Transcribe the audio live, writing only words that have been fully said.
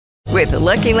With the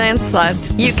Lucky Land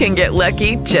Slots, you can get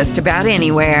lucky just about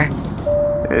anywhere.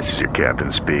 This is your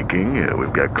captain speaking.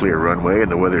 We've got clear runway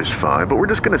and the weather's fine, but we're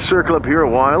just going to circle up here a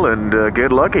while and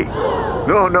get lucky.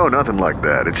 No, nothing like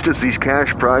that. It's just these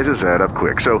cash prizes add up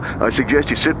quick. So I suggest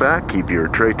you sit back, keep your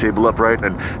tray table upright,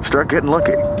 and start getting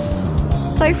lucky.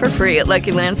 Play for free at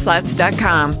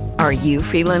LuckyLandSlots.com. Are you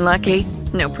feeling lucky?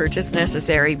 No purchase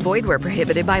necessary. Void where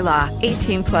prohibited by law.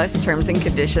 18+ terms and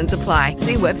conditions apply.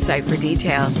 See website for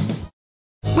details.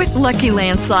 With Lucky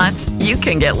Land Slots, you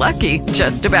can get lucky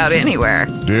just about anywhere.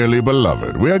 Dearly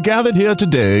beloved, we are gathered here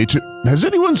today to... Has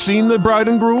anyone seen the bride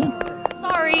and groom?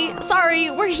 Sorry,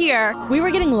 we're here. We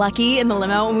were getting lucky in the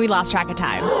limo and we lost track of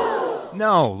time.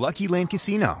 No, Lucky Land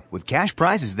Casino, with cash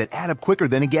prizes that add up quicker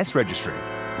than a guest registry.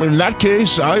 In that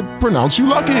case, I pronounce you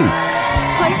lucky.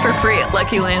 Play for free at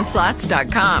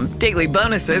LuckyLandSlots.com. Daily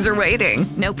bonuses are waiting.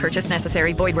 No purchase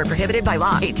necessary. Void where prohibited by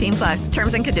law. 18+.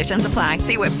 Terms and conditions apply.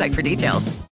 See website for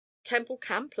details. Temple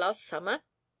Camp last summer?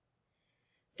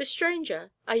 The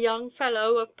stranger, a young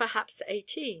fellow of perhaps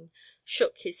 18,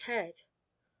 shook his head.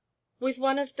 With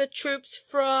one of the troops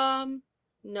from...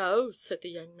 No, said the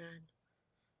young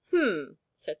man.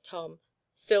 Said Tom,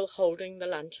 still holding the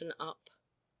lantern up.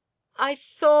 I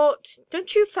thought...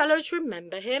 Don't you fellows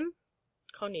remember him?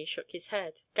 Connie shook his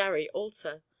head. Garry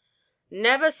also.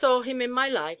 Never saw him in my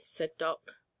life, said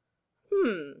Doc.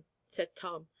 Said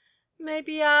Tom.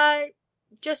 Maybe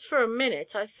just for a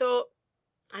minute I thought...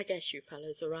 I guess you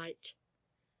fellows are right.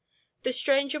 The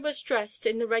stranger was dressed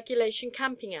in the regulation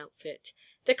camping outfit,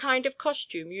 the kind of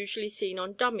costume usually seen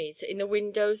on dummies in the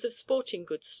windows of sporting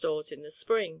goods stores in the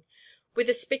spring, with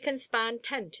a spick-and-span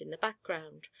tent in the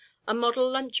background, a model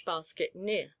lunch-basket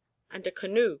near, and a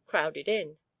canoe crowded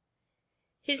in.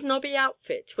 His nobby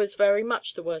outfit was very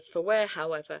much the worse for wear,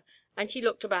 however, and he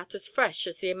looked about as fresh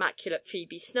as the immaculate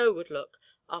Phoebe Snow would look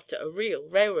after a real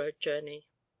railroad journey.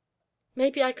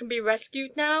 "Maybe I can be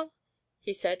rescued now?"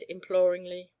 he said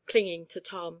imploringly, clinging to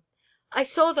Tom. "I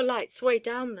saw the lights way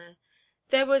down there.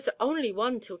 There was only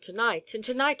one till tonight, and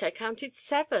tonight I counted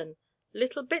 7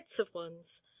 little bits of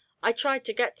ones. I tried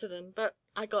to get to them, but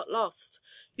I got lost.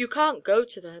 You can't go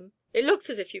to them. It looks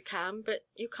as if you can, but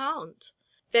you can't.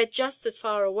 They're just as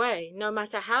far away, no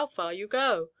matter how far you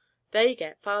go. They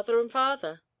get farther and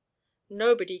farther.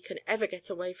 Nobody can ever get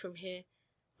away from here.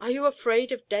 Are you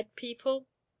afraid of dead people?"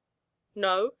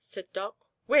 "No," said Doc.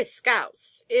 "We're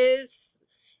scouts.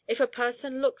 If a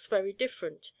person looks very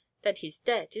different, then he's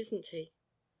dead, isn't he?"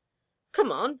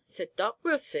 "Come on," said Doc.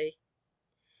 "We'll see."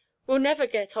 "We'll never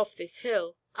get off this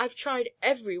hill. I've tried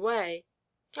every way."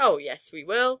 "Oh, yes, we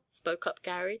will," spoke up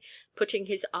Garry, putting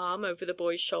his arm over the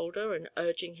boy's shoulder and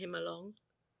urging him along.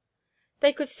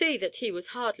 They could see that he was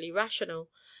hardly rational,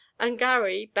 and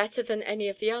Garry, better than any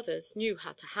of the others, knew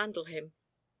how to handle him.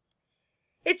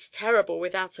 "It's terrible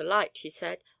without a light," he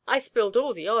said. "I spilled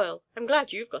all the oil. I'm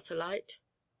glad you've got a light."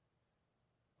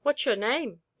 "What's your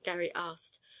name?" Garry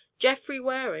asked. "Jeffrey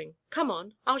Waring. Come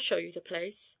on, I'll show you the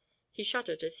place." He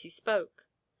shuddered as he spoke.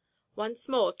 Once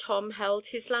more Tom held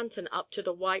his lantern up to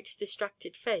the white,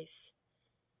 distracted face.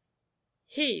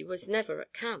 "He was never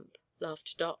at camp,"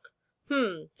 laughed Doc.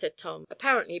 Said Tom,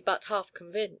 apparently but half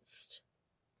convinced.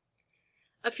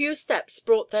 A few steps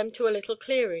brought them to a little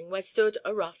clearing where stood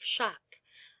a rough shack.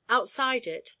 Outside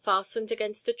it, fastened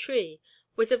against a tree,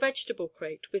 was a vegetable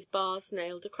crate with bars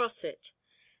nailed across it,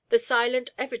 the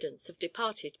silent evidence of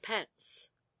departed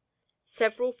pets.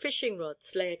 Several fishing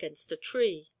rods lay against a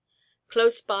tree.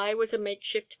 Close by was a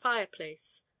makeshift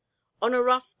fireplace. On a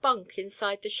rough bunk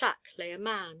inside the shack lay a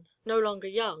man, no longer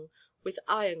young, with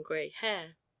iron-gray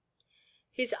hair.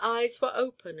 His eyes were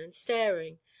open and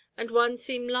staring, and one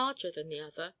seemed larger than the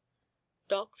other.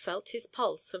 Doc felt his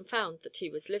pulse and found that he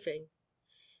was living.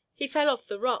 "He fell off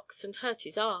the rocks and hurt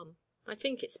his arm. I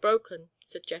think it's broken,"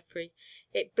 said Jeffrey.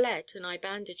 "It bled and I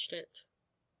bandaged it."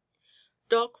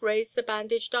 Doc raised the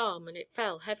bandaged arm and it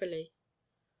fell heavily.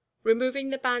 Removing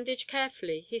the bandage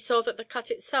carefully, he saw that the cut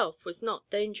itself was not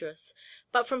dangerous,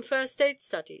 but from first-aid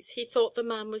studies he thought the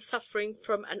man was suffering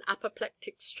from an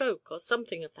apoplectic stroke or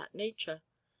something of that nature.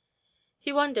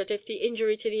 He wondered if the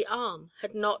injury to the arm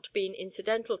had not been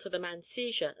incidental to the man's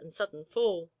seizure and sudden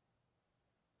fall.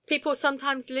 People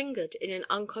sometimes lingered in an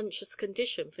unconscious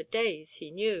condition for days,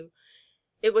 he knew.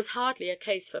 It was hardly a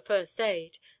case for first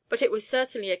aid, but it was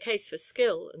certainly a case for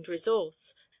skill and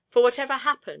resource, for whatever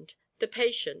happened, the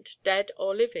patient, dead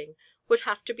or living, would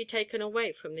have to be taken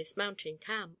away from this mountain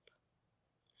camp.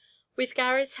 With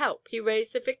Garry's help he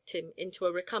raised the victim into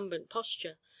a recumbent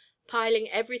posture, piling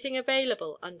everything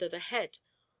available under the head,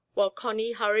 while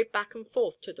Connie hurried back and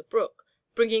forth to the brook,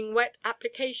 bringing wet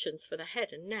applications for the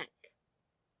head and neck.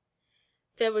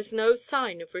 There was no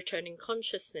sign of returning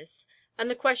consciousness, and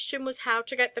the question was how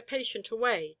to get the patient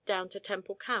away down to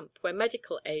Temple Camp where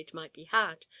medical aid might be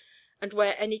had, and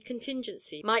where any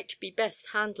contingency might be best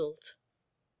handled.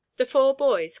 The four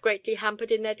boys, greatly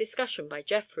hampered in their discussion by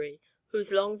Jeffrey,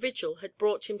 whose long vigil had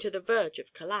brought him to the verge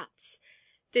of collapse,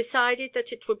 decided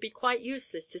that it would be quite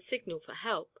useless to signal for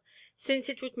help, since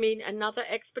it would mean another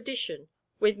expedition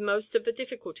with most of the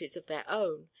difficulties of their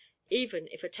own, even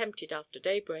if attempted after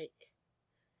daybreak.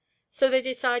 So they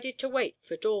decided to wait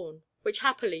for dawn, which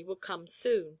happily would come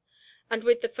soon, and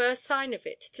with the first sign of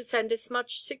it to send a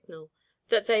smudge signal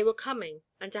that they were coming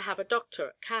and to have a doctor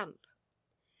at camp.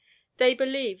 They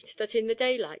believed that in the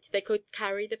daylight they could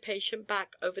carry the patient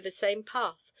back over the same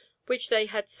path which they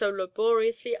had so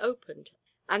laboriously opened,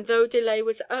 and though delay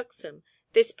was irksome,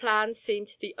 this plan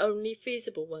seemed the only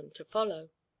feasible one to follow.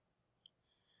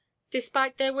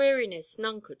 Despite their weariness,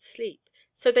 none could sleep,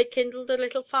 so they kindled a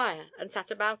little fire and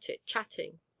sat about it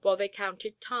chatting while they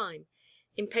counted time,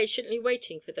 impatiently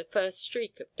waiting for the first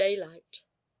streak of daylight.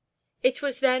 It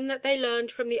was then that they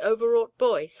learned from the overwrought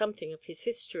boy something of his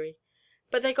history,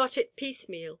 but they got it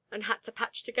piecemeal and had to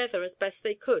patch together as best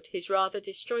they could his rather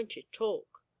disjointed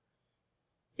talk.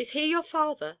 "Is he your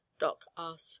father?" Doc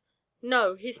asked.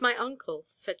 "No, he's my uncle,"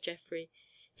 said Jeffrey.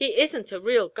 "He isn't a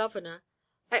real governor.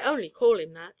 I only call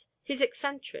him that. He's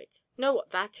eccentric. Know what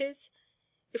that is?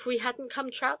 If we hadn't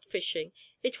come trout fishing,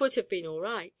 it would have been all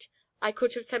right. I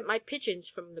could have sent my pigeons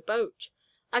from the boat.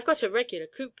 I've got a regular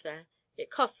coop there. It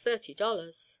costs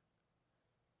 $30.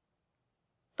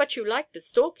 "But you like the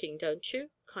stalking, don't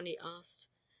you?" Connie asked.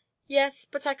 "Yes,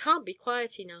 but I can't be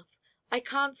quiet enough. I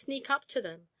can't sneak up to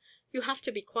them. You have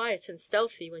to be quiet and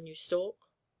stealthy when you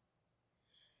stalk."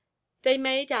 They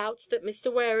made out that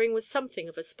Mr. Waring was something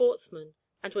of a sportsman,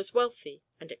 and was wealthy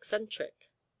and eccentric.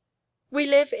 "We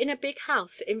live in a big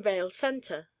house in Vale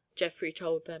Centre," Jeffrey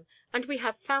told them, "and we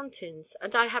have fountains,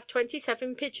 and I have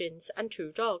 27 pigeons and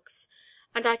 2 dogs,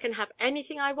 and I can have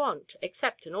anything I want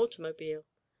except an automobile.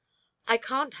 I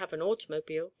can't have an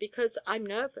automobile because I'm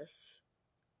nervous."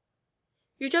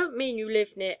 "You don't mean you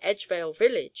live near Edgevale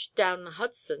Village, down the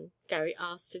Hudson?" Garry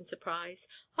asked in surprise.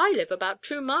 "I live about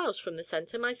 2 miles from the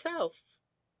Centre myself."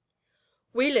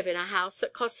 "We live in a house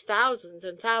that costs thousands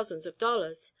and thousands of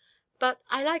dollars. But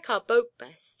I like our boat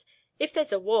best. If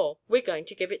there's a war, we're going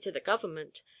to give it to the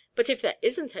government, but if there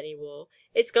isn't any war,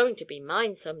 it's going to be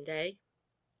mine some day."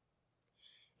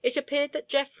 It appeared that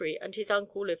Jeffrey and his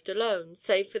uncle lived alone,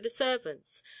 save for the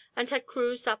servants, and had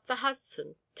cruised up the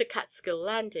Hudson to Catskill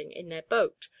Landing in their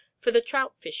boat for the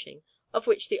trout fishing of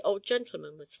which the old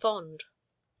gentleman was fond.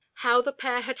 How the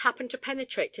pair had happened to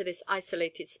penetrate to this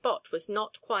isolated spot was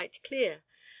not quite clear,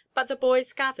 but the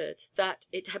boys gathered that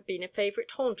it had been a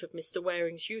favorite haunt of Mr.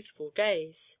 Waring's youthful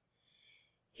days.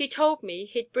 "He told me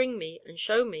he'd bring me and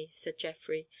show me," said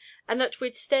Jeffrey, "and that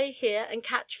we'd stay here and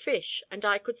catch fish, and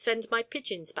I could send my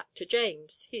pigeons back to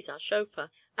James, he's our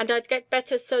chauffeur, and I'd get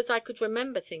better so's I could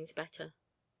remember things better."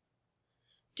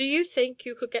 "Do you think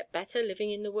you could get better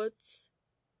living in the woods?"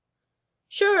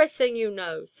 "Surest thing you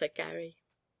know," said Garry.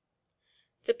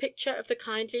 The picture of the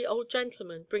kindly old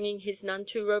gentleman bringing his none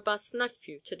too robust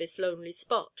nephew to this lonely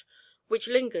spot, which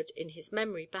lingered in his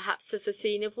memory perhaps as the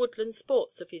scene of woodland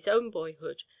sports of his own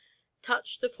boyhood,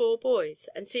 touched the four boys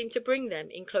and seemed to bring them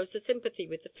in closer sympathy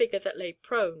with the figure that lay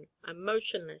prone and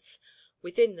motionless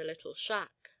within the little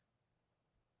shack.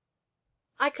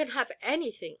 "I can have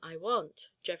anything I want,"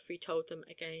 Jeffrey told them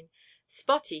again.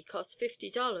 "Spotty cost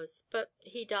 $50, but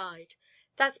he died.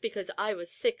 That's because I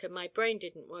was sick and my brain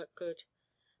didn't work good.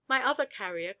 My other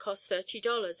carrier cost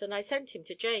 $30, and I sent him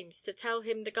to James to tell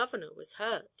him the governor was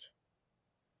hurt."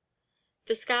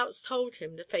 The scouts told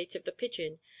him the fate of the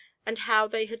pigeon and how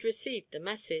they had received the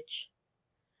message.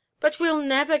 "But we'll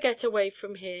never get away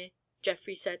from here,"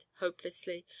 Jeffrey said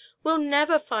hopelessly. "We'll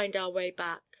never find our way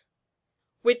back."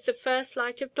 With the first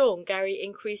light of dawn Garry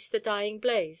increased the dying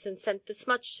blaze and sent the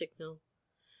smudge signal.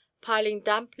 Piling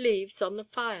damp leaves on the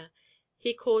fire,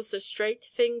 he caused a straight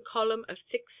thin column of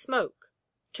thick smoke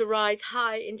to rise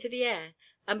high into the air,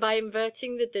 and by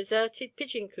inverting the deserted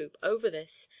pigeon coop over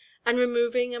this, and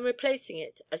removing and replacing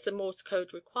it as the Morse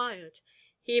code required,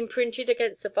 he imprinted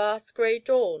against the vast gray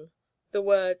dawn the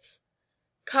words,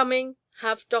 "Coming,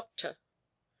 have doctor."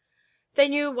 They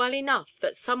knew well enough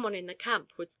that someone in the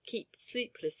camp would keep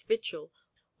sleepless vigil,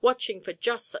 watching for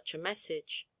just such a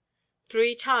message.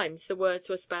 3 times the words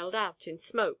were spelled out in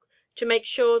smoke to make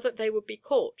sure that they would be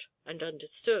caught and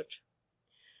understood.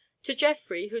 To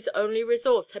Jeffrey, whose only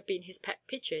resource had been his pet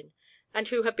pigeon, and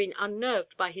who had been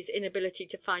unnerved by his inability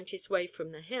to find his way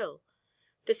from the hill,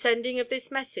 The sending of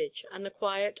this message, and the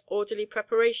quiet, orderly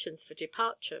preparations for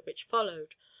departure which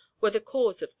followed, were the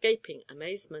cause of gaping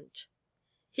amazement.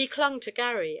 He clung to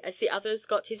Garry, as the others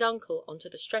got his uncle onto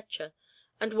the stretcher,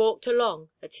 and walked along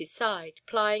at his side,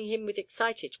 plying him with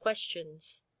excited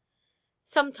questions.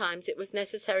 Sometimes it was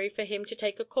necessary for him to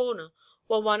take a corner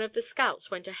while one of the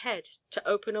scouts went ahead to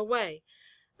open a way,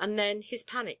 and then his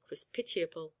panic was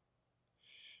pitiable.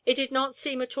 It did not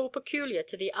seem at all peculiar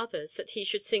to the others that he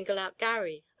should single out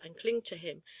Garry and cling to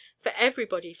him, for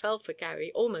everybody fell for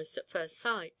Garry almost at first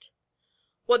sight.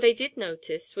 What they did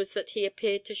notice was that he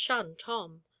appeared to shun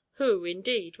Tom, who,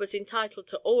 indeed, was entitled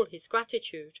to all his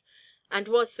gratitude, and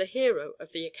was the hero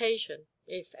of the occasion,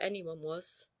 if any one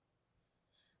was.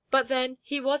 But then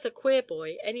he was a queer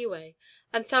boy, anyway,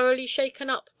 and thoroughly shaken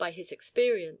up by his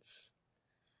experience.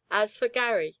 As for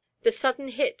Garry, the sudden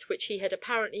hit which he had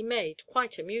apparently made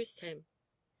quite amused him.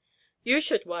 "You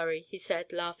should worry," he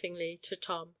said, laughingly, to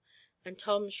Tom, and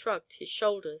Tom shrugged his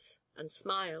shoulders and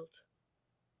smiled.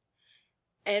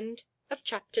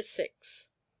 CHAPTER VII.